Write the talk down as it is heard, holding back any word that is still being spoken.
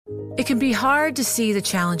It can be hard to see the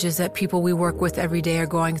challenges that people we work with every day are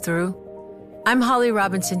going through. I'm Holly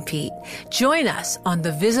Robinson Peete. Join us on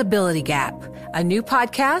The Visibility Gap, a new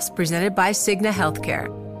podcast presented by Cigna Healthcare.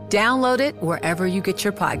 Download it wherever you get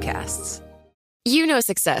your podcasts. You know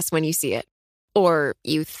success when you see it. Or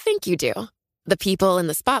you think you do. The people in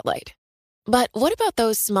the spotlight. But what about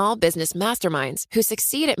those small business masterminds who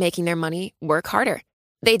succeed at making their money work harder?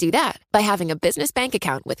 They do that by having a business bank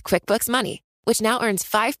account with QuickBooks Money, which now earns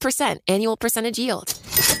 5% annual percentage yield.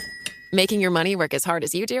 Making your money work as hard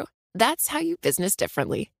as you do? That's how you business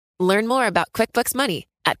differently. Learn more about QuickBooks Money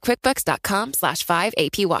at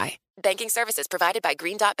quickbooks.com/5APY. Banking services provided by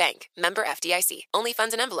Green Dot Bank. Member FDIC. Only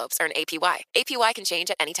funds and envelopes earn APY. APY can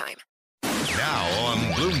change at any time. Now on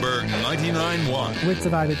Bloomberg 99.1. With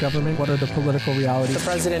divided government, what are the political realities? The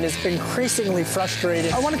president is increasingly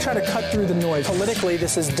frustrated. I want to try to cut through the noise. Politically,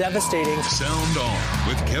 this is devastating. Sound On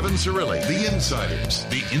with Kevin Cirilli. The insiders,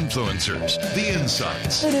 the influencers, the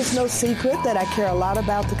insights. It is no secret that I care a lot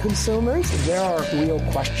about the consumers. There are real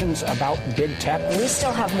questions about big tech. We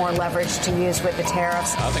still have more leverage to use with the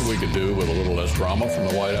tariffs. I think we could do with a little less drama from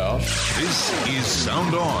the White House. This is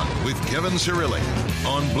Sound On with Kevin Cirilli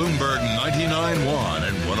on Bloomberg 99.1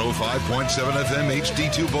 and 105.7 FM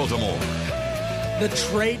HD2 Baltimore. The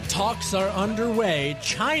trade talks are underway.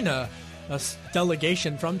 China, a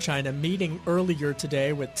delegation from China, meeting earlier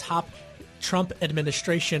today with top Trump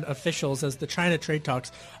administration officials as the China trade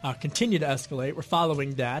talks continue to escalate. We're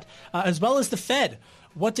following that, as well as the Fed.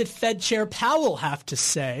 What did Fed Chair Powell have to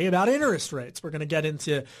say about interest rates? We're going to get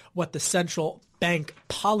into what the central bank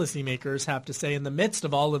policymakers have to say in the midst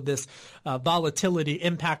of all of this volatility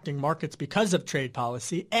impacting markets because of trade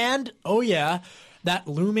policy. And, oh yeah, that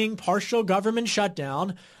looming partial government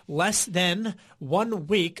shutdown, less than 1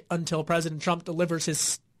 week until President Trump delivers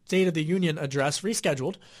his State of the Union address,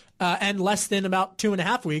 rescheduled, and less than about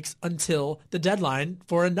 2.5 weeks until the deadline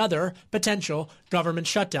for another potential government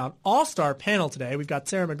shutdown. All-star panel today. We've got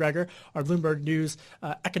Sarah McGregor, our Bloomberg News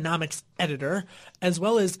economics editor, as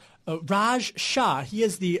well as Raj Shah. He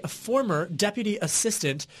is the former deputy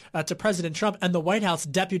assistant to President Trump and the White House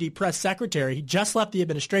deputy press secretary. He just left the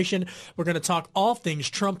administration. We're going to talk all things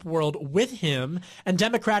Trump world with him, and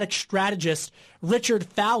Democratic strategist Richard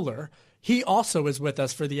Fowler. He also is with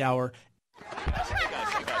us for the hour.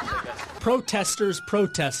 Protesters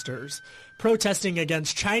protesting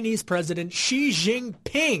against Chinese President Xi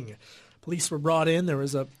Jinping. Police were brought in. There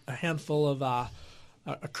was a handful of a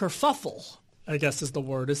kerfuffle, I guess is the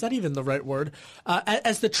word. Is that even the right word?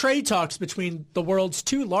 As the trade talks between the world's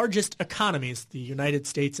two largest economies, the United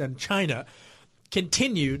States and China,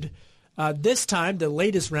 continued. This time, the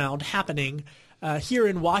latest round happening here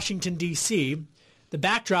in Washington, D.C., The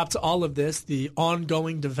backdrop to all of this, the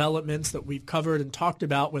ongoing developments that we've covered and talked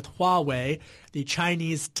about with Huawei, the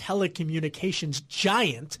Chinese telecommunications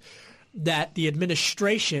giant, that the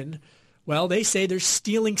administration, well, they say they're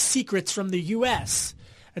stealing secrets from the U.S.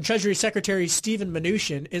 And Treasury Secretary Steven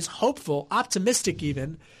Mnuchin is hopeful, optimistic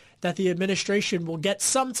even, that the administration will get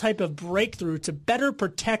some type of breakthrough to better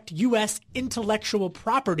protect U.S. intellectual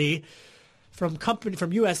property from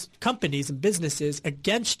U.S. companies and businesses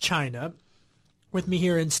against China. With me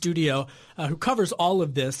here in studio, who covers all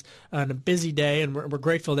of this on a busy day, and we're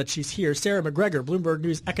grateful that she's here, Sarah McGregor, Bloomberg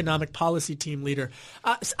News economic policy team leader.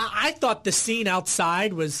 I thought the scene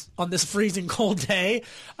outside was, on this freezing cold day,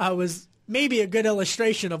 was maybe a good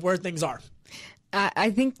illustration of where things are.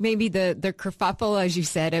 I think maybe the kerfuffle, as you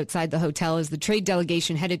said, outside the hotel as the trade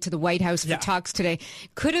delegation headed to the White House for talks today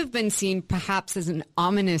could have been seen perhaps as an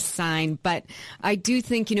ominous sign. But I do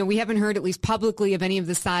think, we haven't heard at least publicly of any of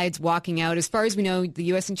the sides walking out. As far as we know, the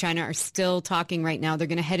U.S. and China are still talking right now. They're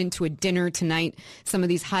going to head into a dinner tonight. Some of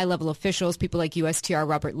these high-level officials, people like USTR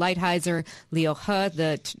Robert Lighthizer, Liu He,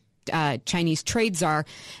 the Chinese trade czar,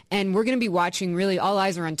 and we're going to be watching. Really, all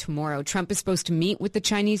eyes are on tomorrow. Trump is supposed to meet with the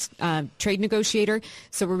Chinese trade negotiator,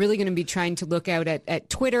 so we're really going to be trying to look out at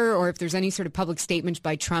Twitter or if there's any sort of public statements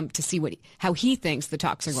by Trump to see how he thinks the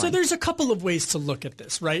talks are going. So there's a couple of ways to look at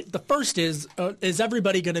this, right? The first is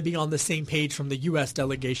everybody going to be on the same page from the U.S.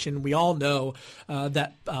 delegation? We all know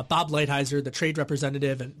that Bob Lighthizer, the trade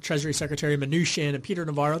representative, and Treasury Secretary Mnuchin and Peter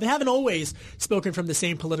Navarro, they haven't always spoken from the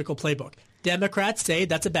same political playbook. Democrats say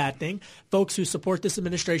that's a bad thing. Folks who support this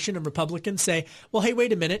administration and Republicans say, well, hey,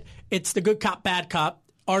 wait a minute. It's the good cop, bad cop,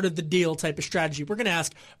 art of the deal type of strategy. We're going to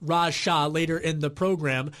ask Raj Shah later in the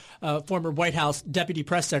program, former White House deputy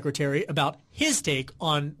press secretary, about his take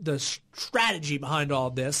on the strategy behind all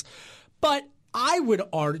this. But I would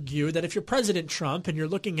argue that if you're President Trump and you're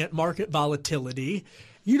looking at market volatility,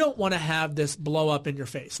 you don't want to have this blow up in your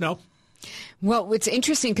face. No? Well, it's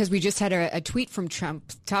interesting because we just had a tweet from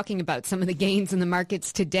Trump talking about some of the gains in the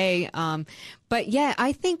markets today. But yeah,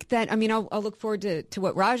 I think that, I'll look forward to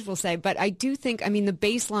what Raj will say, but I do think, the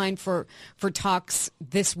baseline for talks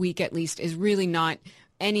this week at least is really not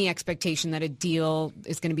any expectation that a deal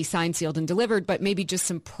is going to be signed, sealed, and delivered, but maybe just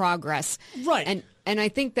some progress. Right. And I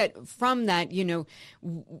think that from that,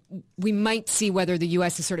 we might see whether the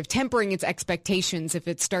U.S. is sort of tempering its expectations if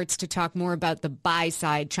it starts to talk more about the buy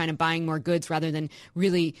side, China buying more goods rather than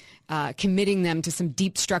really committing them to some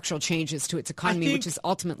deep structural changes to its economy, which is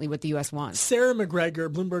ultimately what the U.S. wants. Sarah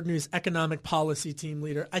McGregor, Bloomberg News economic policy team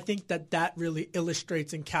leader, I think that really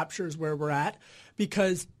illustrates and captures where we're at,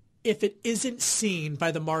 because if it isn't seen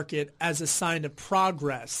by the market as a sign of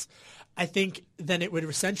progress, I think then it would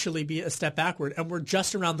essentially be a step backward. And we're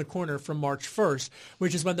just around the corner from March 1st,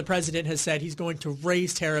 which is when the president has said he's going to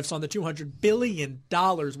raise tariffs on the $200 billion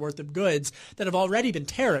worth of goods that have already been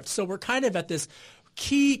tariffed. So we're kind of at this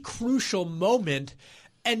key, crucial moment.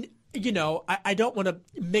 And I don't want to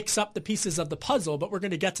mix up the pieces of the puzzle, but we're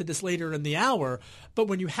going to get to this later in the hour. But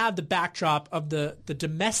when you have the backdrop of the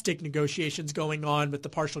domestic negotiations going on with the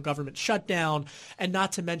partial government shutdown, and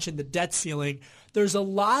not to mention the debt ceiling, there's a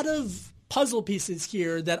lot of puzzle pieces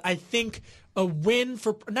here that I think a win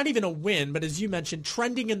for, not even a win, but as you mentioned,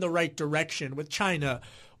 trending in the right direction with China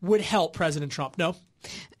would help President Trump. No?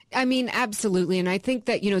 Absolutely. And I think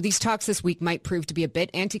that, these talks this week might prove to be a bit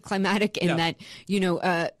anticlimactic in that,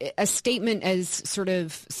 a statement as sort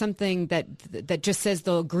of something that just says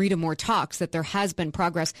they'll agree to more talks, that there has been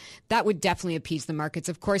progress, that would definitely appease the markets.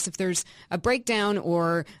 Of course, if there's a breakdown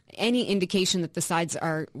or any indication that the sides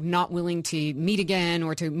are not willing to meet again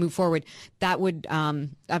or to move forward, that would,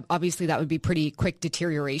 obviously that would be pretty quick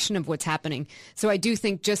deterioration of what's happening. So I do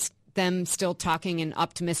think just them still talking in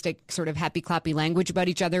optimistic, sort of happy clappy language about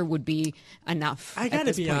each other would be enough. I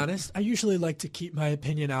gotta be honest, I usually like to keep my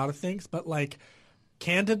opinion out of things, but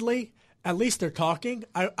candidly, at least they're talking.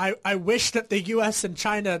 I wish that the U.S. and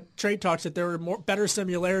China trade talks, that there were better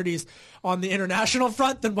similarities on the international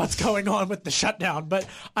front than what's going on with the shutdown. But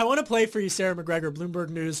I want to play for you Sarah McGregor,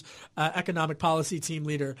 Bloomberg News economic policy team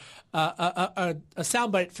leader, a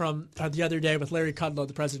soundbite from the other day with Larry Kudlow,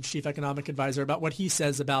 the president's chief economic advisor, about what he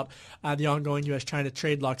says about the ongoing U.S.-China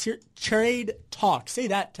trade talks. Here, trade talks. Say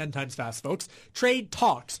that 10 times fast, folks. Trade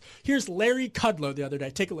talks. Here's Larry Kudlow the other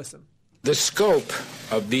day. Take a listen. The scope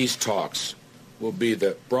of these talks will be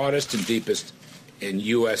the broadest and deepest in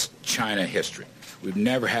U.S.-China history. We've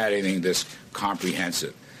never had anything this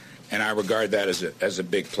comprehensive, and I regard that as a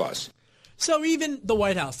big plus. So even the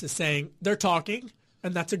White House is saying they're talking,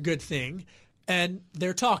 and that's a good thing, and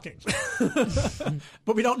they're talking.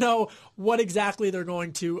 But we don't know what exactly they're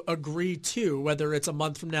going to agree to, whether it's a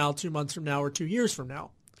month from now, 2 months from now, or 2 years from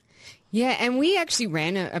now. Yeah, and we actually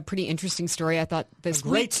ran a pretty interesting story, I thought, this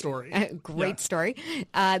week. Great story. Story.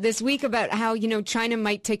 This week about how, China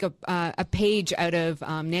might take a page out of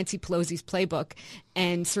Nancy Pelosi's playbook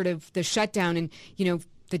and sort of the shutdown. And,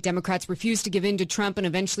 the Democrats refused to give in to Trump, and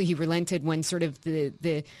eventually he relented when sort of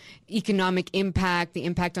the economic impact, the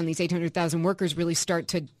impact on these 800,000 workers really start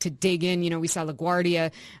to dig in. We saw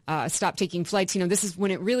LaGuardia stop taking flights. This is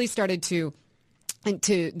when it really started to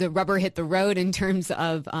the rubber hit the road in terms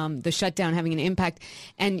of the shutdown having an impact.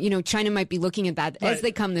 And, China might be looking at that as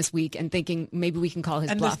they come this week and thinking maybe we can call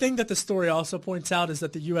his bluff. And the thing that the story also points out is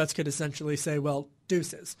that the U.S. could essentially say, well,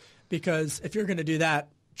 deuces. Because if you're going to do that,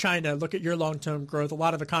 China, look at your long-term growth. A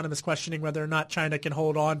lot of economists questioning whether or not China can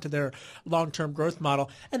hold on to their long-term growth model.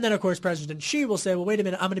 And then, of course, President Xi will say, well, wait a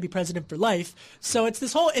minute, I'm going to be president for life. So it's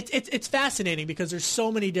this whole it's fascinating because there's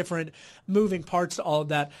so many different moving parts to all of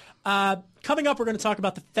that. Coming up, we're going to talk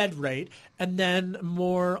about the Fed rate and then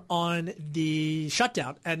more on the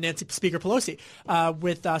shutdown and Nancy Speaker Pelosi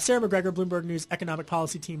with Sarah McGregor, Bloomberg News economic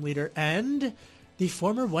policy team leader, and the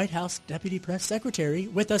former White House Deputy Press Secretary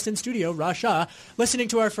with us in studio, Raj Shah. Listening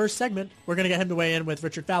to our first segment, we're going to get him to weigh in with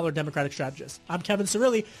Richard Fowler, Democratic strategist. I'm Kevin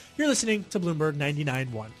Cirilli. You're listening to Bloomberg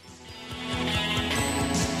 99.1.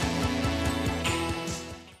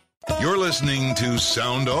 You're listening to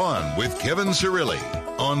Sound On with Kevin Cirilli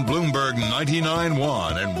on Bloomberg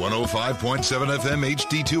 99.1 and 105.7 FM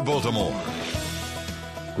HD2 Baltimore.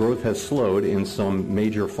 Growth has slowed in some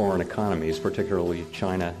major foreign economies, particularly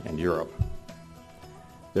China and Europe.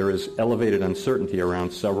 There is elevated uncertainty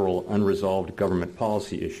around several unresolved government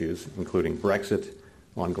policy issues, including Brexit,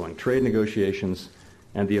 ongoing trade negotiations,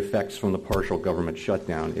 and the effects from the partial government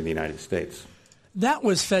shutdown in the United States. That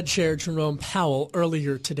was Fed Chair Jerome Powell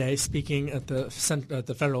earlier today speaking at the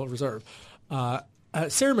Federal Reserve.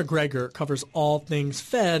 Sarah McGregor covers all things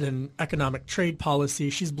Fed and economic trade policy.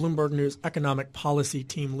 She's Bloomberg News economic policy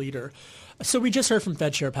team leader. So we just heard from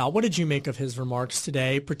Fed Chair Powell. What did you make of his remarks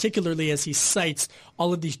today, particularly as he cites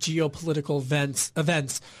all of these geopolitical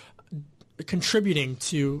events contributing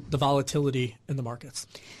to the volatility in the markets?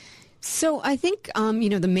 So I think,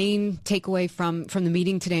 the main takeaway from the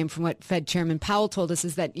meeting today and from what Fed Chairman Powell told us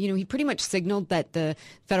is that, he pretty much signaled that the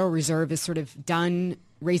Federal Reserve is sort of done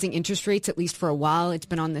raising interest rates, at least for a while. It's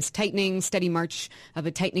been on this steady march of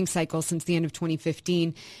a tightening cycle since the end of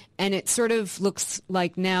 2015. And it sort of looks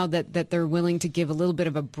like now that they're willing to give a little bit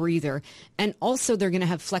of a breather. And also they're going to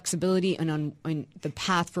have flexibility on the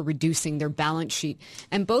path for reducing their balance sheet.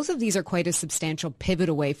 And both of these are quite a substantial pivot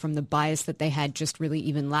away from the bias that they had just really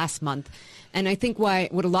even last month. And I think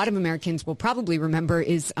what a lot of Americans will probably remember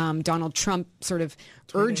is Donald Trump sort of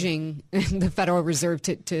urging the Federal Reserve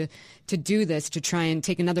to do this, to try and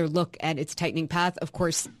take another look at its tightening path. Of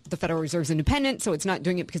course, the Federal Reserve is independent, so it's not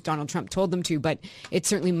doing it because Donald Trump told them to, but it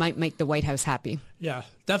certainly might make the White House happy. Yeah,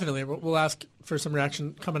 definitely. We'll ask for some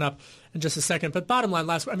reaction coming up in just a second. But bottom line,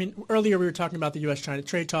 earlier we were talking about the U.S.-China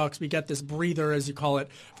trade talks. We get this breather, as you call it,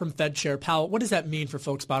 from Fed Chair Powell. What does that mean for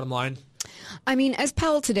folks' bottom line? As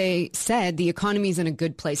Powell today said, the economy is in a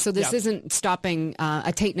good place. So this isn't stopping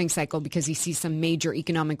a tightening cycle because he sees some major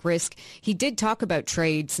economic risk. He did talk about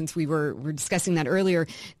trade, since we were discussing that earlier,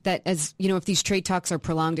 that if these trade talks are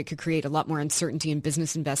prolonged, it could create a lot more uncertainty and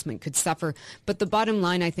business investment could suffer. But the bottom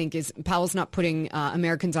line, I think, is Powell's not putting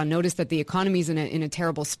Americans on notice that the economy is in a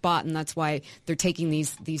terrible spot, and that's why they're taking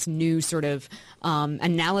these new sort of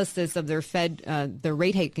analysis of their their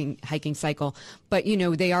rate hiking cycle. But,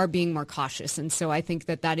 they are being more cautious. And so I think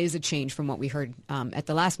that is a change from what we heard at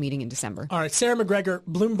the last meeting in December. All right. Sarah McGregor,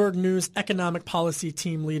 Bloomberg News economic policy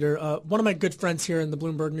team leader, one of my good friends here in the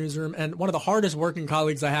Bloomberg newsroom and one of the hardest working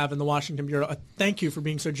colleagues I have in the Washington Bureau. Thank you for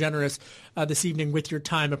being so generous this evening with your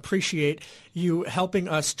time. Appreciate you helping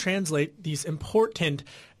us translate these important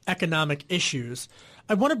economic issues.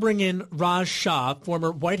 I want to bring in Raj Shah,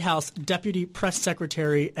 former White House Deputy Press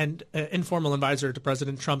Secretary and informal advisor to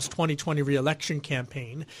President Trump's 2020 re-election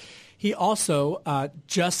campaign. He also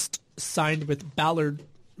just signed with Ballard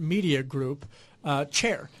Media Group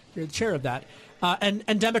chair. You're the chair of that.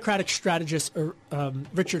 And Democratic strategist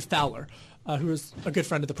Richard Fowler, who is a good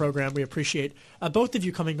friend of the program. We appreciate both of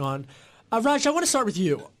you coming on. Raj, I want to start with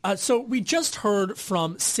you. So we just heard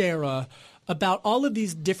from Sarah about all of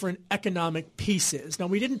these different economic pieces. Now,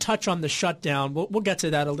 we didn't touch on the shutdown. We'll get to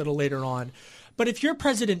that a little later on. But if you're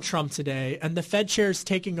President Trump today and the Fed chair is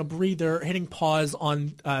taking a breather, hitting pause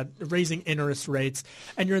on raising interest rates,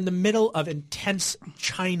 and you're in the middle of intense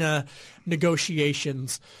China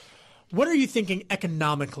negotiations, what are you thinking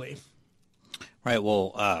economically? Right.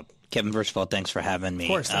 Well, Kevin, first of all, thanks for having me. Of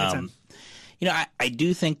course. I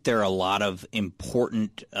do think there are a lot of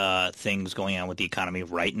important things going on with the economy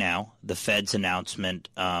right now. The Fed's announcement,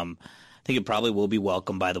 I think it probably will be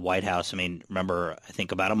welcomed by the White House. Remember, I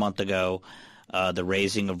think about a month ago, the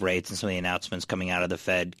raising of rates and some of the announcements coming out of the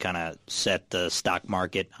Fed kind of set the stock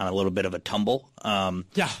market on a little bit of a tumble.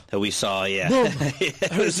 That we saw. Yeah, boom.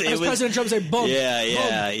 it was President Trump said, "Boom."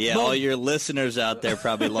 Yeah. Boom. All your listeners out there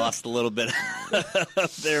probably lost a little bit of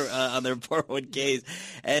on their 401ks.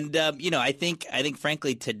 And I think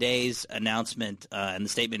frankly today's announcement and the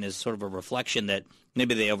statement is sort of a reflection that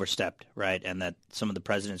maybe they overstepped, right, and that some of the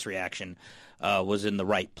president's reaction was in the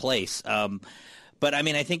right place. But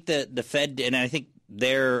I think the Fed, and I think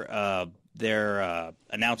their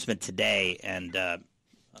announcement today and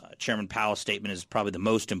Chairman Powell's statement is probably the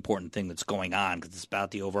most important thing that's going on because it's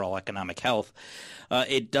about the overall economic health.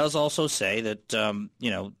 It does also say that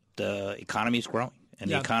the economy is growing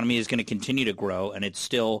and the economy is going to continue to grow, and it's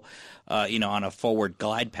still on a forward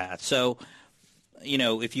glide path. So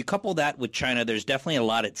if you couple that with China, there's definitely a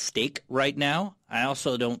lot at stake right now. I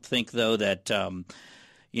also don't think though that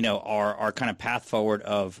our kind of path forward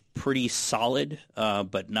of pretty solid,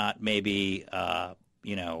 but not maybe,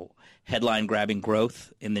 headline-grabbing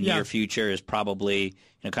growth in the near future is probably,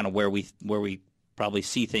 kind of where we probably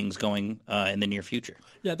see things going in the near future.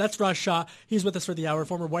 Yeah, that's Raj Shah. He's with us for the hour,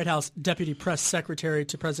 former White House Deputy Press Secretary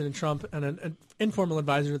to President Trump and an informal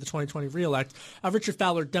advisor to the 2020 re-elect. Richard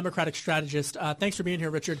Fowler, Democratic strategist. Thanks for being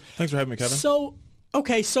here, Richard. Thanks for having me, Kevin. So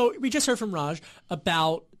we just heard from Raj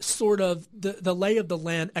about sort of the lay of the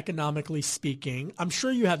land economically speaking. I'm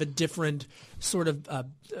sure you have a different sort of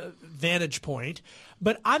vantage point,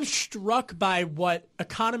 but I'm struck by what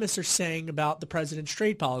economists are saying about the president's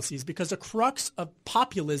trade policies because the crux of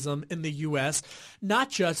populism in the U.S., not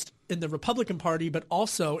just in the Republican Party, but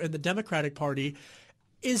also in the Democratic Party,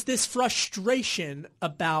 is this frustration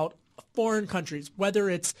about foreign countries, whether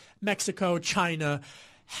it's Mexico, China,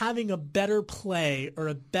 having a better play or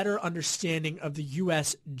a better understanding of the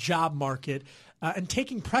U.S. job market and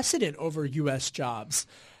taking precedent over U.S. jobs.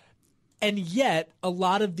 And yet, a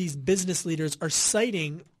lot of these business leaders are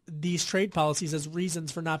citing these trade policies as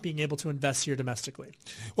reasons for not being able to invest here domestically?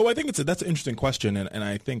 Well, I think that's an interesting question, and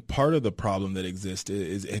I think part of the problem that exists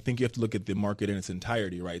is I think you have to look at the market in its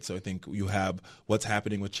entirety, right? So I think you have what's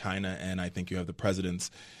happening with China, and I think you have the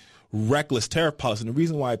president's reckless tariff policy. And the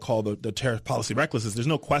reason why I call the tariff policy reckless is there's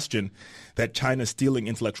no question that China's stealing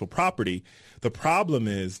intellectual property. The problem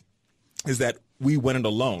is that we went it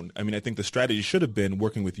alone. I mean, I think the strategy should have been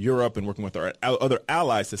working with Europe and working with our other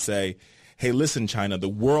allies to say, hey, listen, China, the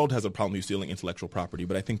world has a problem with stealing intellectual property.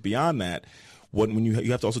 But I think beyond that, when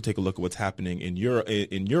you have to also take a look at what's happening in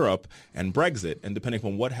Europe and Brexit. And depending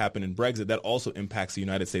upon what happened in Brexit, that also impacts the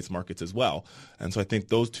United States markets as well. And so I think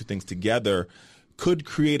those two things together could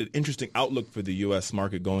create an interesting outlook for the U.S.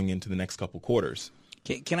 market going into the next couple quarters.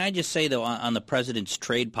 Can I just say, though, on the president's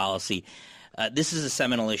trade policy, this is a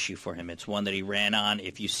seminal issue for him. It's one that he ran on.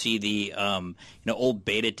 If you see the old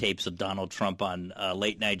beta tapes of Donald Trump on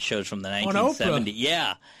late night shows from the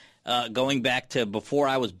 1970s, going back to before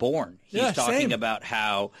I was born, he's talking about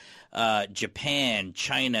how Japan,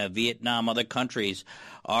 China, Vietnam, other countries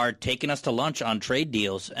are taking us to lunch on trade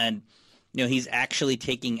deals, and he's actually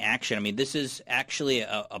taking action. I mean, this is actually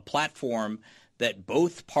a platform that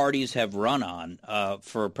both parties have run on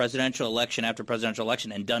for presidential election after presidential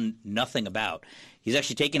election and done nothing about. He's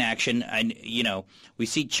actually taken action. And, we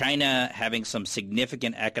see China having some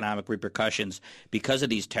significant economic repercussions because of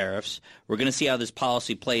these tariffs. We're going to see how this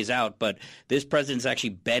policy plays out. But this president's actually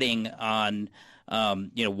betting on,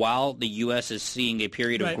 while the U.S. is seeing a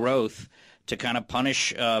period of growth, to kind of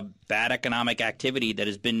punish bad economic activity that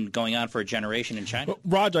has been going on for a generation in China. Well,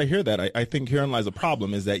 Raj, I hear that. I think herein lies the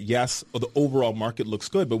problem is that, yes, the overall market looks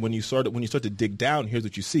good, but when you start to dig down, here's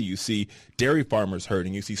what you see. You see dairy farmers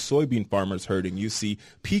hurting. You see soybean farmers hurting. You see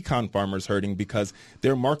pecan farmers hurting because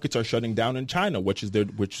their markets are shutting down in China, which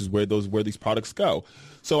is where these products go.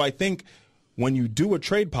 So I think when you do a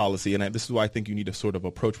trade policy, and this is why I think you need a sort of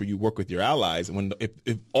approach where you work with your allies,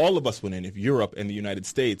 if all of us went in, if Europe and the United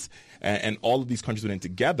States and all of these countries went in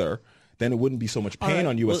together, then it wouldn't be so much pain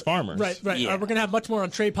on U.S. farmers. Right. Yeah. We're going to have much more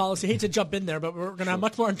on trade policy. I hate to jump in there, but we're going to have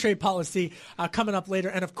much more on trade policy coming up later.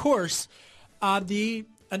 And, of course,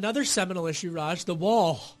 another seminal issue, Raj, the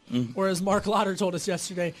wall, or as Mark Lauder told us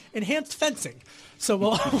yesterday, enhanced fencing. So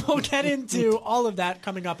we'll get into all of that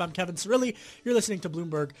coming up. I'm Kevin Cirilli. You're listening to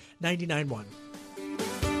Bloomberg 99.1.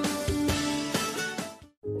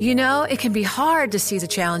 It can be hard to see the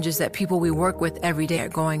challenges that people we work with every day are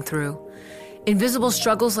going through. Invisible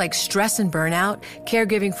struggles like stress and burnout,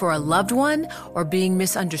 caregiving for a loved one, or being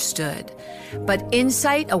misunderstood. But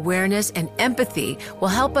insight, awareness, and empathy will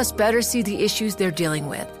help us better see the issues they're dealing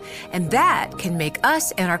with. And that can make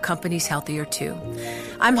us and our companies healthier too.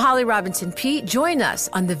 I'm Holly Robinson Peete. Join us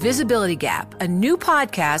on The Visibility Gap, a new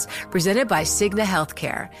podcast presented by Cigna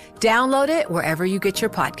Healthcare. Download it wherever you get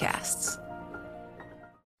your podcasts.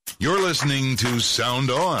 You're listening to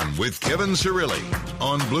Sound On with Kevin Cirilli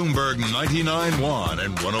on Bloomberg 99.1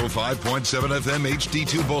 and 105.7 FM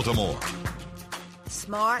HD2 Baltimore.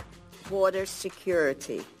 Smart border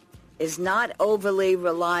security is not overly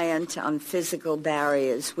reliant on physical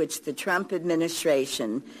barriers, which the Trump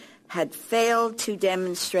administration had failed to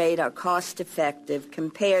demonstrate are cost-effective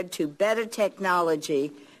compared to better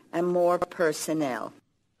technology and more personnel.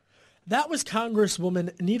 That was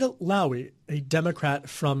Congresswoman Nita Lowey, a Democrat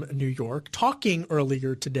from New York, talking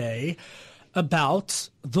earlier today about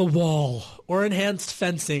the wall or enhanced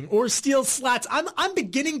fencing or steel slats. I'm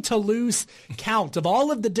beginning to lose count of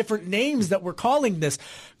all of the different names that we're calling this.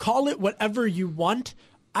 Call it whatever you want.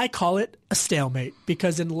 I call it a stalemate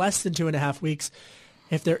because in less than 2.5 weeks,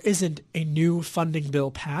 if there isn't a new funding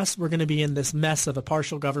bill passed, we're going to be in this mess of a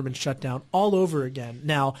partial government shutdown all over again.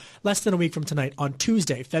 Now, less than a week from tonight, on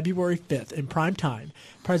Tuesday, February 5th, in prime time,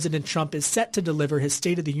 President Trump is set to deliver his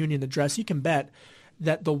State of the Union address. You can bet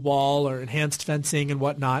that the wall or enhanced fencing and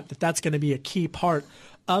whatnot, that's going to be a key part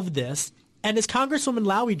of this. And as Congresswoman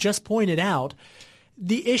Lowey just pointed out,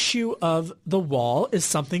 the issue of the wall is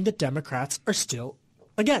something that Democrats are still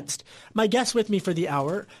against. My guests with me for the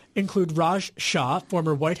hour include Raj Shah,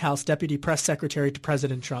 former White House Deputy Press Secretary to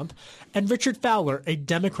President Trump, and Richard Fowler, a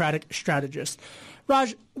Democratic strategist.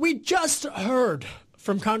 Raj, we just heard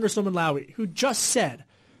from Congresswoman Lowey, who just said,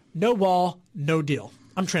 no wall, no deal.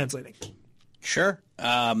 I'm translating. Sure.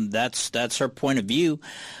 That's her point of view.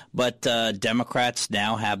 But Democrats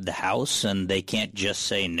now have the House, and they can't just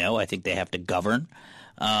say no. I think they have to govern.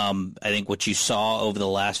 I think what you saw over the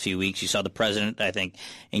last few weeks, you saw the president, I think,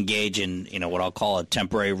 engage in what I'll call a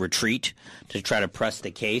temporary retreat to try to press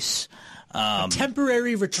the case. A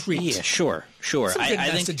temporary retreat. Yeah, sure. That's some good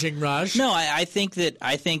messaging, Raj. No, I think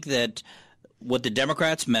that what the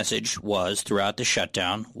Democrats' message was throughout the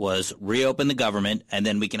shutdown was reopen the government, and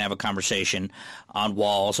then we can have a conversation on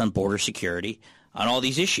walls, on border security, on all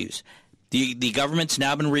these issues. The government's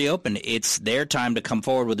now been reopened. It's their time to come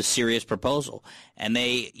forward with a serious proposal. And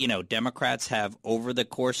Democrats have, over the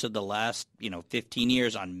course of the last, 15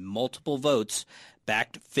 years on multiple votes,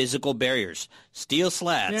 backed physical barriers, steel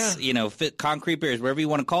slats, concrete barriers, whatever you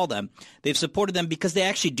want to call them. They've supported them because they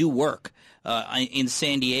actually do work in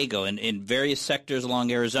San Diego and in various sectors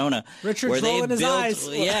along Arizona. Richard's rolling his eyes.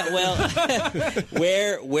 Yeah,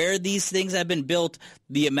 well, where these things have been built,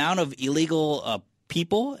 the amount of illegal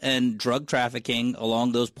people and drug trafficking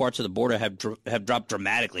along those parts of the border have dropped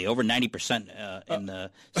dramatically, over 90% in the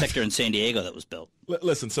sector in San Diego that was built.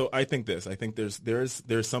 Listen, so I think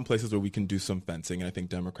there's some places where we can do some fencing, and I think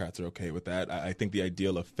Democrats are okay with that. I think the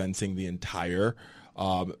ideal of fencing the entire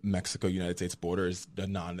Mexico-United States border is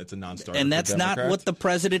it's a non-starter. And that's not what the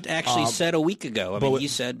president actually said a week ago. He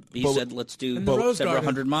said let's do several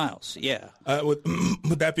 100 miles. Yeah.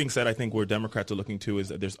 With that being said, I think where Democrats are looking to is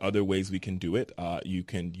that there's other ways we can do it. You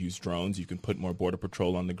can use drones. You can put more border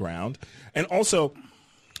patrol on the ground, and also,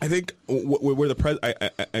 I think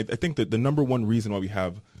I think that the number one reason why we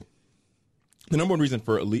have. The number one reason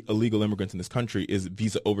for illegal immigrants in this country is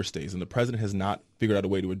visa overstays, and the president has not figured out a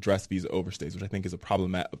way to address visa overstays, which I think is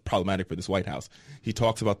problematic for this White House. He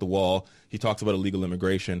talks about the wall, he talks about illegal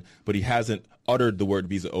immigration, but he hasn't uttered the word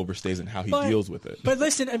visa overstays and how he deals with it. But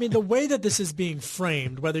listen, I mean, the way that this is being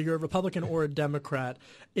framed, whether you're a Republican or a Democrat,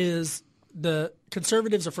 is the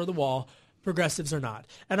conservatives are for the wall, progressives are not.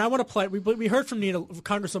 And I want to play, we heard from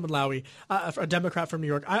Congresswoman Lowy, a Democrat from New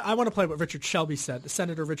York. I want to play what Richard Shelby said,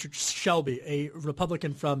 Senator Richard Shelby, a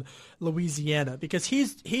Republican from Louisiana, because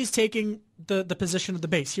he's taking the position of the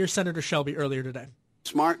base. Here's Senator Shelby earlier today.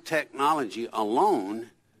 Smart technology alone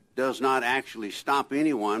does not actually stop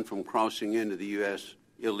anyone from crossing into the U.S.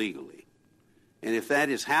 illegally. And if that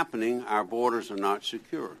is happening, our borders are not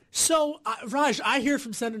secure. So, Raj, I hear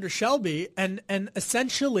from Senator Shelby, and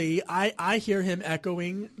essentially I hear him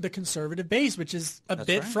echoing the conservative base, which is a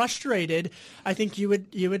bit frustrated. I think you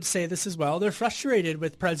would say this as well. They're frustrated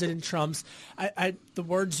with President Trump's, the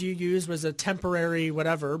words you used was a temporary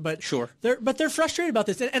whatever, but sure. They're frustrated about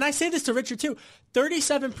this. And I say this to Richard, too.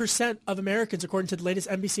 37% of Americans, according to the latest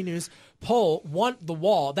NBC News poll, want the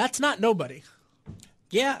wall. That's not nobody.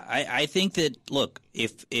 Yeah, I think that, look,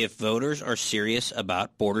 if voters are serious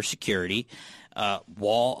about border security, a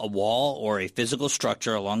wall or a physical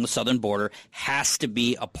structure along the southern border has to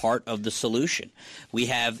be a part of the solution. We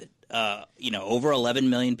have over 11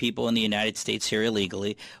 million people in the United States here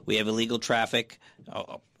illegally. We have illegal traffic.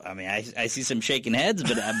 I mean, I see some shaking heads,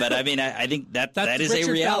 but I mean, I think that is Richard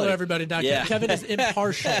a reality. Feller, everybody, not Kevin is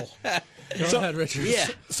impartial. Go ahead, Richard. Yeah.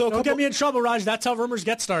 Don't get me in trouble, Raj. That's how rumors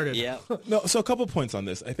get started. Yeah. No. So a couple points on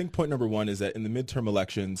this. I think point number one is that in the midterm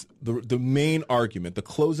elections, the main argument, the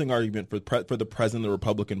closing argument for the president of the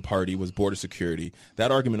Republican Party was border security. That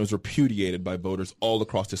argument was repudiated by voters all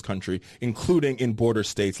across this country, including in border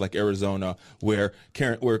states like Arizona, where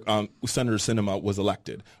Senator Sinema was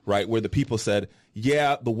elected. Right, where the people said,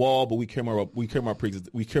 yeah, the wall, but we care more about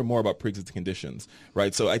pre-existing conditions,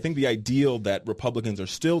 right? So I think the ideal that Republicans are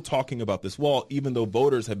still talking about this wall, even though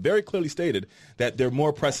voters have very clearly stated that there are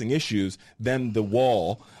more pressing issues than the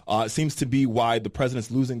wall, seems to be why the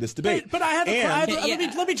president's losing this debate. But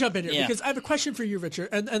let me jump in here because I have a question for you, Richard,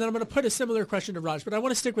 and then I'm going to put a similar question to Raj, but I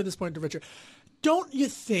want to stick with this point to Richard. Don't you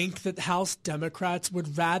think that House Democrats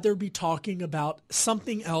would rather be talking about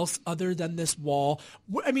something else other than this wall?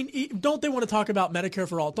 I mean, don't they want to talk about Medicare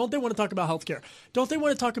for all? Don't they want to talk about health care? Don't they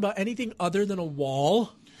want to talk about anything other than a wall?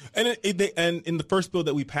 And in the first bill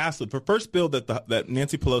that we passed, the first bill that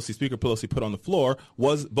Nancy Pelosi, Speaker Pelosi, put on the floor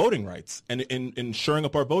was voting rights and in shoring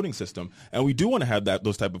up our voting system. And we do want to have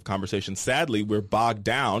those type of conversations. Sadly, we're bogged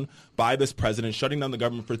down by this president shutting down the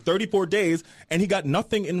government for 34 days, and he got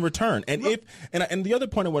nothing in return. And and the other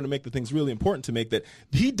point I want to make, the thing's really important to make, that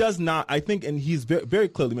he does not, I think, and he's very, very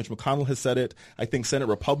clearly, Mitch McConnell has said it, I think Senate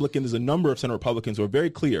Republicans, there's a number of Senate Republicans who are very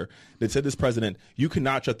clear that said this president, you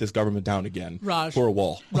cannot shut this government down again for a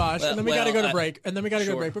wall. Raj, and then we got to go to break.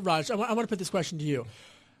 But Raj, I want to put this question to you.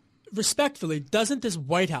 respectfully, doesn't this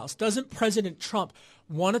White House, doesn't President Trump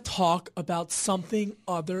want to talk about something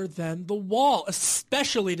other than the wall,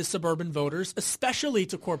 especially to suburban voters, especially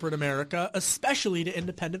to corporate America, especially to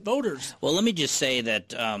independent voters? Well, let me just say that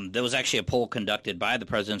there was actually a poll conducted by the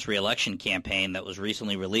president's reelection campaign that was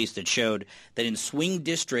recently released that showed that in swing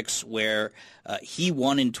districts where he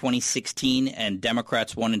won in 2016 and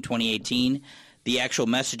Democrats won in 2018, the actual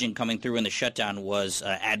messaging coming through in the shutdown was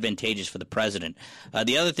advantageous for the president.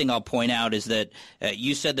 The other thing I'll point out is that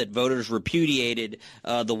you said that voters repudiated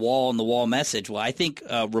the wall and the wall message. Well, I think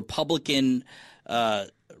the Republican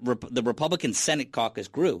Senate caucus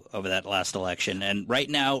grew over that last election. And right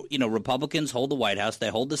now, Republicans hold the White House. They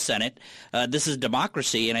hold the Senate. This is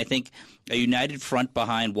democracy. And I think a united front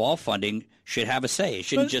behind wall funding should have a say. It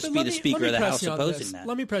shouldn't just be the Speaker of the House opposing that.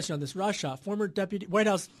 Let me press you on this. Raj Shah, former White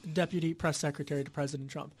House Deputy Press Secretary to President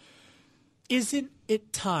Trump. Isn't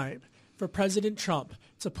it time for President Trump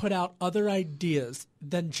to put out other ideas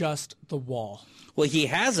than just the wall? Well, he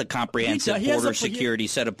has a comprehensive border security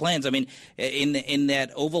set of plans. I mean, in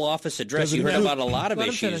that Oval Office address, you heard about a lot of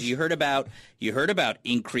issues. You heard about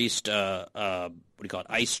increased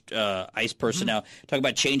ICE personnel. Talk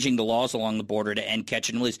about changing the laws along the border to end catch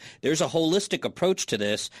and release. There's a holistic approach to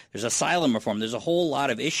this. There's asylum reform. There's a whole lot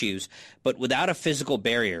of issues. But without a physical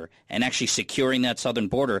barrier and actually securing that southern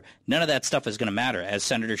border, none of that stuff is going to matter, as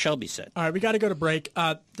Senator Shelby said. All right, we got to go to break.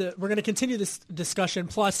 We're going to continue this discussion.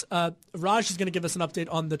 Plus, Raj is going to give us an update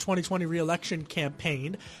on the 2020 re-election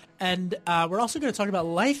campaign. And we're also going to talk about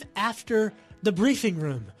life after the briefing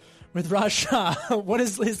room with Raj Shah. What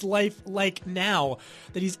is his life like now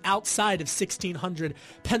that he's outside of 1600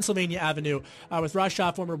 Pennsylvania Avenue? With Raj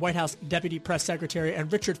Shah, former White House Deputy Press Secretary, and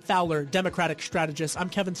Richard Fowler, Democratic strategist. I'm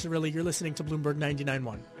Kevin Cirilli. You're listening to Bloomberg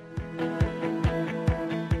 99.1.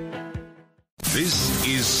 This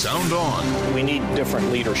is Sound On. We need different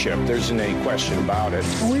leadership. There isn't any question about it.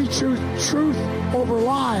 We choose truth over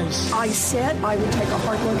lies. I said I would take a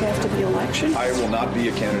hard look after the election. I will not be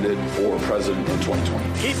a candidate for president in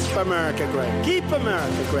 2020. Keep America great. Keep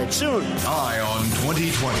America great. Soon. Eye on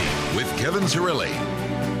 2020 with Kevin Cirilli.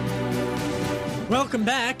 Welcome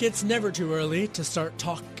back. It's never too early to start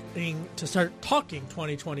talking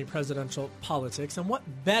 2020 presidential politics, and what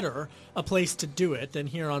better a place to do it than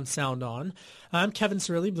here on Sound On. I'm Kevin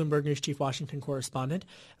Cirilli, Bloomberg News Chief Washington correspondent,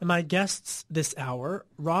 and my guests this hour,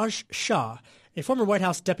 Raj Shah, a former White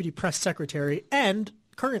House Deputy Press Secretary and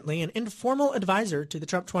currently an informal advisor to the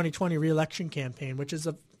Trump 2020 re-election campaign, which is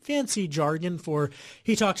a fancy jargon for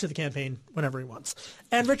he talks to the campaign whenever he wants,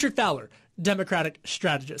 and Richard Fowler, Democratic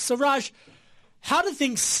strategist. So Raj, how do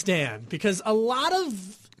things stand? Because a lot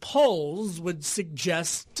of polls would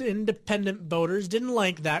suggest independent voters didn't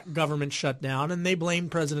like that government shutdown, and they blamed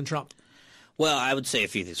President Trump. Well, I would say a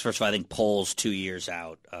few things. First of all, I think polls 2 years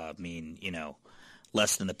out mean,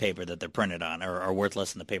 less than the paper that they're printed on, or are worth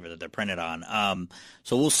less than the paper that they're printed on.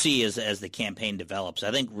 So we'll see as the campaign develops. I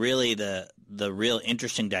think really the real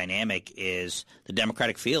interesting dynamic is the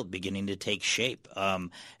Democratic field beginning to take shape. I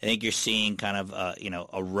think you're seeing kind of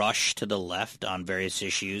a rush to the left on various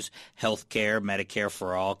issues: healthcare, Medicare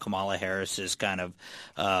for all. Kamala Harris's kind of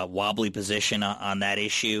wobbly position on that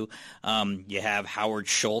issue. You have Howard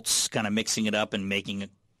Schultz kind of mixing it up and making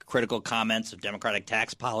critical comments of Democratic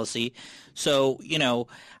tax policy. So,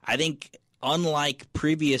 I think unlike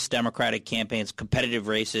previous Democratic campaigns, competitive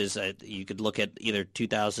races, you could look at either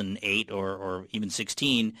 2008 or even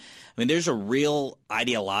 16. I mean, there's a real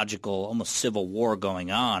ideological, almost civil war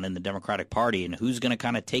going on in the Democratic Party, and who's going to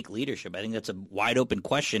kind of take leadership? I think that's a wide open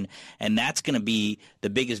question, and that's going to be the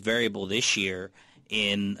biggest variable this year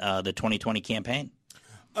in the 2020 campaign.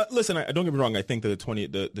 Listen, I don't get me wrong. I think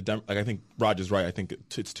that I think Raj is right. I think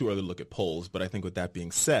it's too early to look at polls. But I think with that being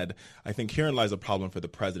said, I think herein lies a problem for the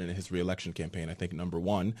president in his reelection campaign. I think number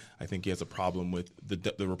one, I think he has a problem with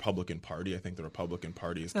the Republican Party. I think the Republican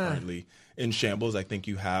Party is currently in shambles. I think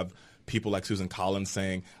you have people like Susan Collins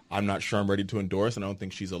saying, "I'm not sure I'm ready to endorse," and I don't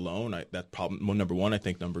think she's alone. That problem, number one. I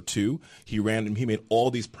think number two, he made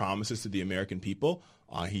all these promises to the American people.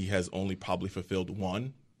 He has only probably fulfilled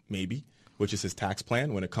one, maybe, which is his tax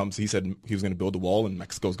plan. When it comes, he said he was going to build a wall and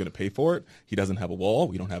Mexico's going to pay for it. He doesn't have a wall.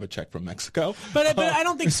 We don't have a check from Mexico. But I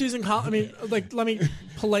don't think Susan Collins, let me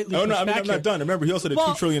politely push back I'm not done. Remember, he also did a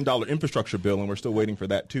 $2 trillion infrastructure bill, and we're still waiting for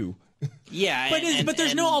that, too. Yeah. But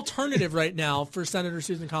there's no alternative right now for Senator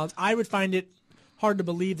Susan Collins. I would find it hard to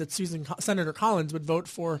believe that Senator Collins would vote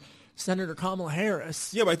for Senator Kamala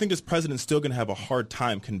Harris. Yeah, but I think this president's still going to have a hard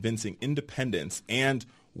time convincing independents and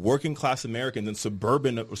working class Americans and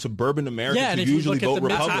suburban Americans and who usually vote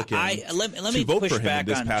Republican. Let me push back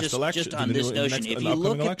on just on this notion. If you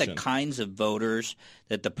look at the kinds of voters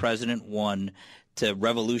that the president won to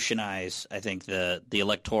revolutionize, I think, the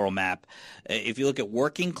electoral map, if you look at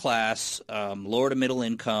working class, lower to middle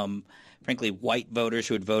income, frankly, white voters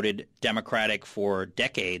who had voted Democratic for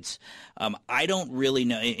decades, I don't really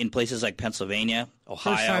know in places like Pennsylvania,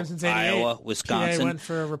 Ohio, Iowa, Wisconsin,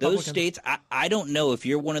 those states, I don't know if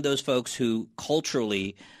you're one of those folks who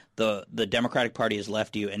culturally the Democratic Party has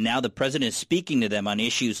left you, and now the president is speaking to them on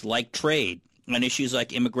issues like trade, on issues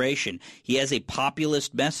like immigration. He has a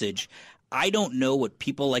populist message. I don't know what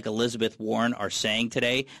people like Elizabeth Warren are saying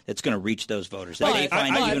today that's going to reach those voters. Let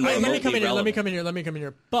me come in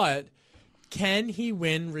here. But can he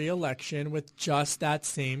win re-election with just that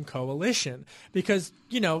same coalition? Because,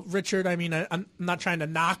 Richard, I'm not trying to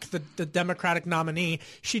knock the Democratic nominee.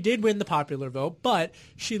 She did win the popular vote, but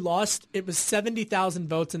she lost. It was 70,000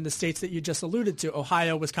 votes in the states that you just alluded to,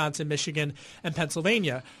 Ohio, Wisconsin, Michigan, and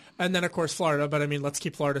Pennsylvania. And then, of course, Florida. But, let's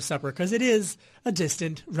keep Florida separate because it is a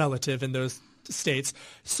distant relative in those states.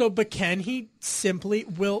 So, but can he simply,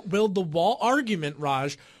 will the wall argument,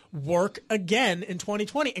 Raj, work again in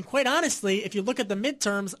 2020? And quite honestly, if you look at the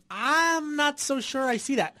midterms, I'm not so sure I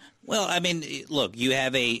see that. Well, look, you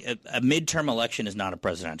have a midterm election is not a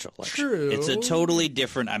presidential election. True. It's a totally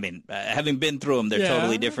different, having been through them, they're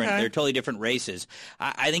totally different. Okay. They're totally different races.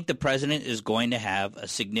 I think the president is going to have a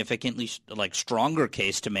significantly stronger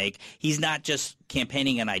case to make. He's not just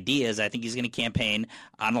campaigning on ideas. I think he's going to campaign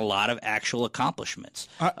on a lot of actual accomplishments.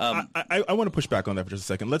 I want to push back on that for just a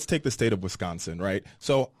second. Let's take the state of Wisconsin, right?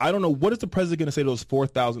 So I don't know, what is the president going to say to those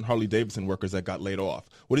 4,000 Harley-Davidson workers that got laid off?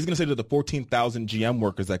 What is he going to say to the 14,000 GM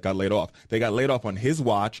workers that got laid off? They got laid off on his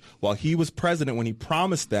watch while he was president, when he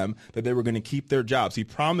promised them that they were going to keep their jobs. He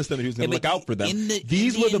promised them that he was going to look out for them.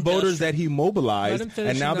 These were the voters that he mobilized,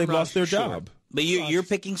 and now they've lost their job. But you're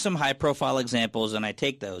picking some high-profile examples, and I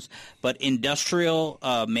take those. But industrial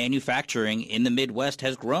manufacturing in the Midwest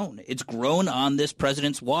has grown. It's grown on this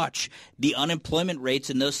president's watch. The unemployment rates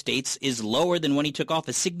in those states is lower than when he took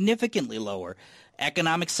office, significantly lower.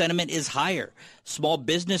 Economic sentiment is higher. Small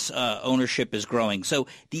business ownership is growing. So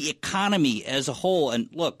the economy as a whole, and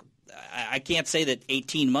look, I can't say that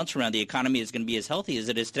 18 months from now the economy is going to be as healthy as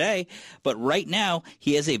it is today, but right now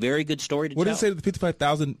he has a very good story to tell. What does he say to the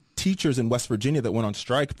 55,000 teachers in West Virginia that went on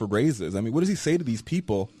strike for raises? What does he say to these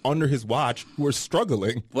people under his watch who are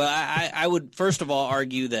struggling? Well, I would first of all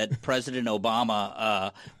argue that President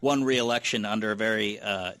Obama won re-election under a very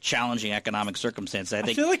challenging economic circumstance. I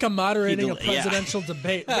feel like I'm moderating a presidential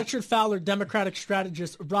debate. Richard Fowler, Democratic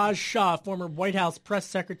strategist; Raj Shah, former White House press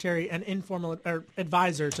secretary and informal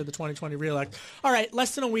advisor to the 2020 re-elect. All right,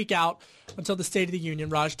 less than a week out until the State of the Union.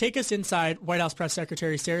 Raj, take us inside White House press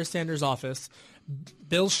secretary Sarah Sanders' office,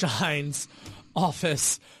 Bill Shine's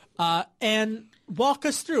office, and walk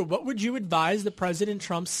us through. What would you advise that President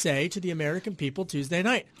Trump say to the American people Tuesday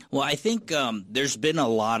night? Well, I think there's been a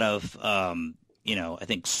lot of I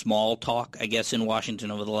think small talk, I guess, in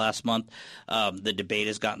Washington over the last month. The debate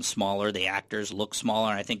has gotten smaller. The actors look smaller.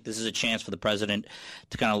 And I think this is a chance for the president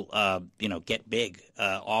to kind of, get big,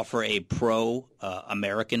 offer a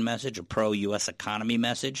pro-American message, a pro-U.S. economy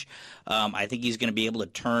message. I think he's going to be able to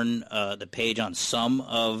turn the page on some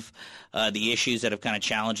of the issues that have kind of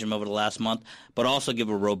challenged him over the last month, but also give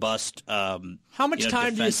a robust How much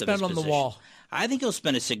time do you spend on the wall? I think he'll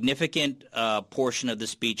spend a significant portion of the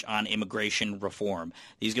speech on immigration reform.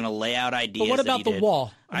 He's going to lay out ideas. But what about the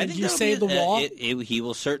wall? Did you say the wall? He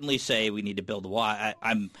will certainly say we need to build the wall.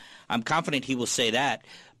 I'm confident he will say that.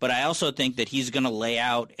 But I also think that he's going to lay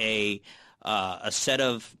out a set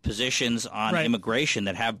of positions on immigration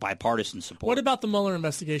that have bipartisan support. What about the Mueller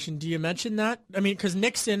investigation? Do you mention that? Because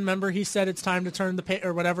Nixon, remember, he said it's time to turn the page,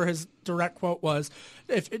 or whatever his direct quote was.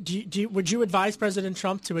 Would you advise President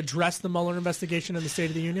Trump to address the Mueller investigation in the State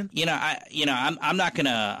of the Union? I'm not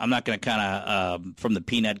gonna kind of from the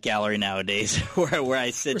peanut gallery nowadays where I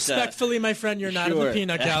sit. Respectfully, my friend, you're not in the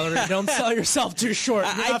peanut gallery. Don't sell yourself too short.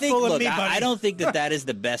 You're not full of me, buddy. I don't think that is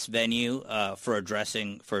the best venue for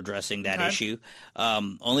addressing that issue.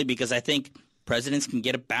 Only because I think presidents can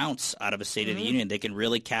get a bounce out of a State of the Union. They can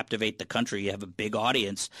really captivate the country. You have a big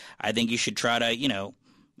audience. I think you should try to,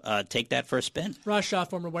 take that for a spin. Raj Shah,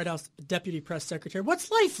 former White House deputy press secretary. What's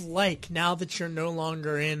life like now that you're no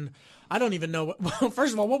longer in? I don't even know.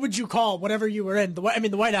 First of all, what would you call whatever you were in? The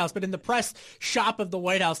White House, but in the press shop of the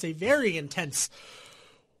White House, a very intense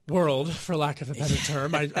world, for lack of a better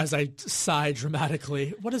term, as I sigh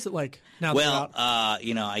dramatically. What is it like now? Well,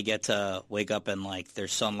 I get to wake up and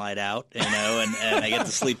there's sunlight out, and I get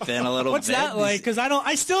to sleep in a little bit. What's that like? Because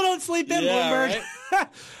I still don't sleep in, Bloomberg. Right?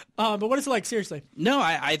 But what is it like, seriously? No,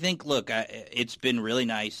 I think, look, it's been really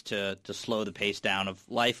nice to slow the pace down of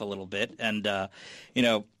life a little bit, and do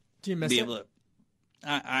you miss it?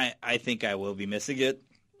 I think I will be missing it.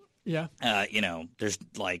 Yeah.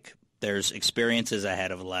 There's experiences I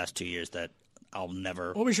had over the last 2 years that I'll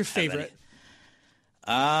never. What was your favorite?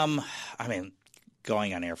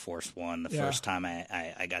 Going on Air Force One, the first time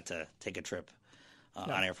I got to take a trip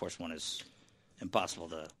on Air Force One is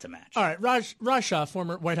impossible to match. All right, Raj Shah,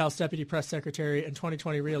 former White House Deputy Press Secretary and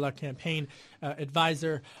 2020 re-elect campaign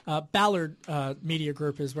advisor. Ballard Media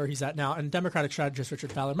Group is where he's at now, and Democratic strategist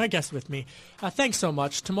Richard Ballard, my guest with me. Thanks so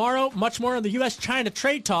much. Tomorrow, much more on the U.S.-China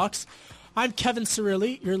trade talks. I'm Kevin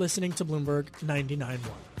Cirilli. You're listening to Bloomberg 99.1.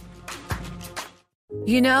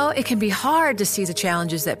 You know, it can be hard to see the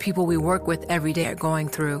challenges that people we work with every day are going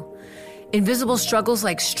through. Invisible struggles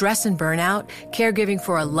like stress and burnout, caregiving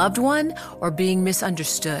for a loved one, or being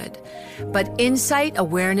misunderstood. But insight,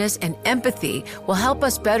 awareness, and empathy will help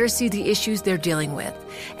us better see the issues they're dealing with.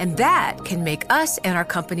 And that can make us and our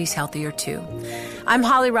companies healthier too. I'm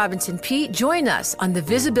Holly Robinson Peete. Join us on The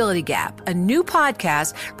Visibility Gap, a new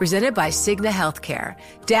podcast presented by Cigna Healthcare.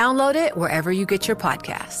 Download it wherever you get your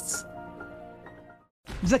podcasts.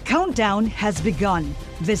 The countdown has begun.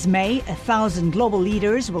 This May, 1,000 global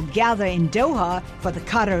leaders will gather in Doha for the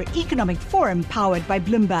Qatar Economic Forum powered by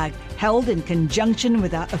Bloomberg, held in conjunction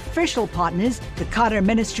with our official partners, the Qatar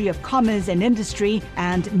Ministry of Commerce and Industry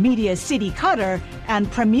and Media City Qatar,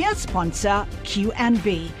 and premier sponsor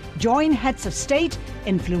QNB. Join heads of state,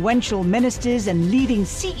 influential ministers, and leading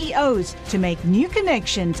CEOs to make new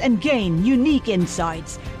connections and gain unique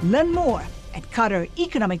insights. Learn more at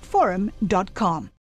QatarEconomicForum.com.